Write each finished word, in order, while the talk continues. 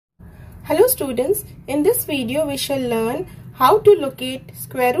Hello students, in this video we shall learn how to locate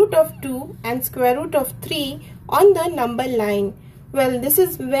square root of 2 and square root of 3 on the number line. Well, this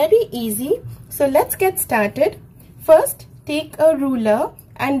is very easy, so let's get started. First, take a ruler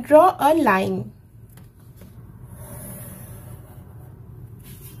and draw a line.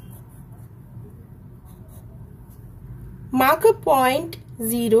 Mark a point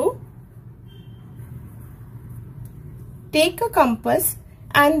 0. Take a compass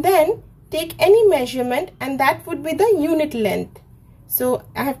and then take any measurement, and that would be the unit length. So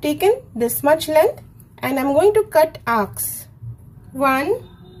I have taken this much length and I'm going to cut arcs. 1,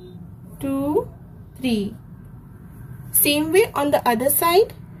 2, 3. Same way on the other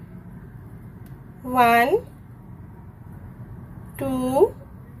side. 1, 2,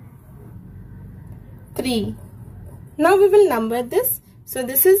 3. Now we will number this. So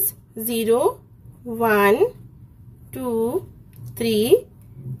this is 0, 1, 2, 3,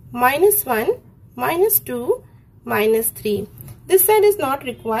 minus 1, minus 2, minus 3. This side is not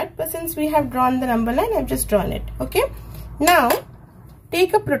required, but since we have drawn the number line, I have just drawn it. Okay. Now,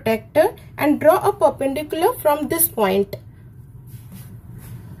 take a protractor and draw a perpendicular from this point.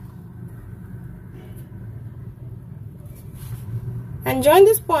 And join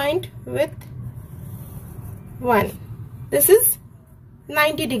this point with 1. This is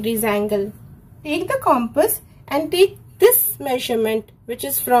 90 degrees angle. Take the compass and take this measurement, which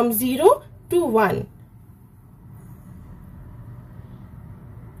is from 0 to 1,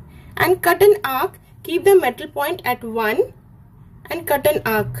 and cut an arc. Keep the metal point at 1 and cut an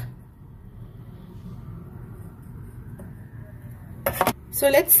arc. So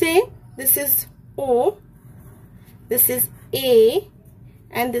let's say this is O, this is A,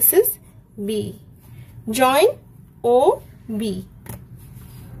 and this is B. Join OB.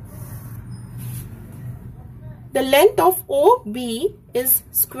 The length of OB is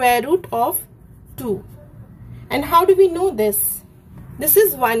square root of 2. And how do we know this? This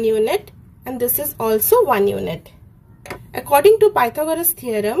is 1 unit and this is also 1 unit. According to Pythagoras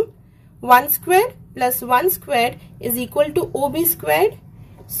theorem, 1 squared plus 1 squared is equal to OB squared.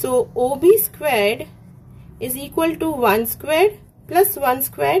 So OB squared is equal to 1 squared plus 1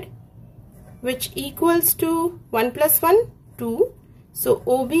 squared, which equals to 1 plus 1, 2. So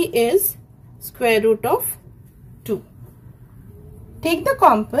OB is square root of 2. Take the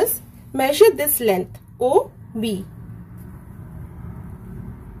compass, measure this length OB.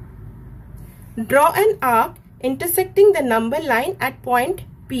 Draw an arc intersecting the number line at point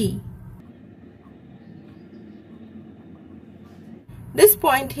P. This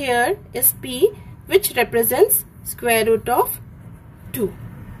point here is P, which represents square root of 2.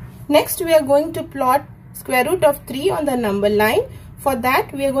 Next, we are going to plot square root of 3 on the number line. For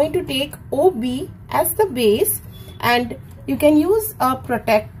that, we are going to take OB as the base, and you can use a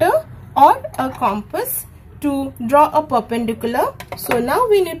protractor or a compass to draw a perpendicular. So now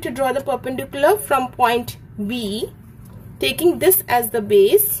we need to draw the perpendicular from point B, taking this as the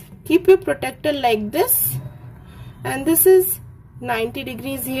base. Keep your protractor like this, and this is 90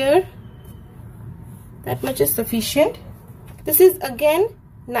 degrees here. That much is sufficient. This is again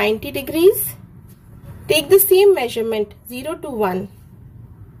 90 degrees. Take the same measurement, 0 to 1.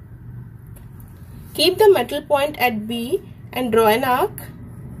 Keep the metal point at B and draw an arc.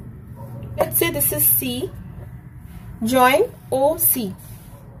 Let's say this is C. Join OC.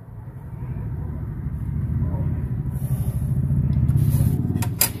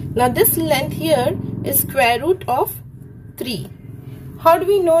 Now this length here is square root of 3. How do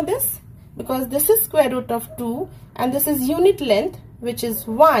we know this? Because this is square root of 2 and this is unit length, which is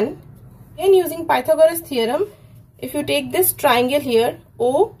 1. And using Pythagoras theorem, if you take this triangle here,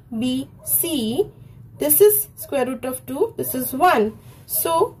 OBC, this is square root of 2, this is 1.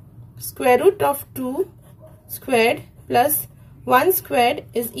 So, square root of 2 squared plus 1 squared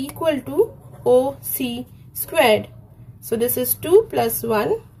is equal to OC squared. So, this is 2 plus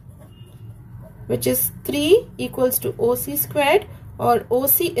 1, which is 3, equals to OC squared, or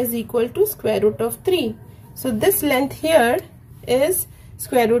OC is equal to square root of 3. So, this length here is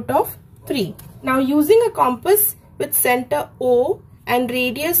square root of 3. Now, using a compass with center O and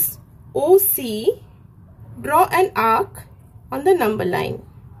radius OC, draw an arc on the number line.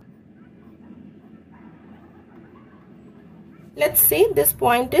 Let's say this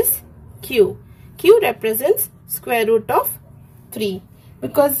point is Q. Q represents square root of 3.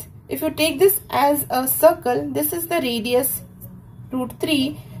 Because if you take this as a circle, this is the radius root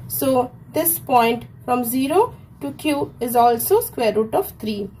 3. So this point from 0 to Q is also square root of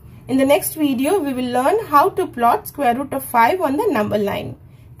 3. In the next video, we will learn how to plot square root of 5 on the number line.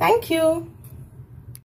 Thank you.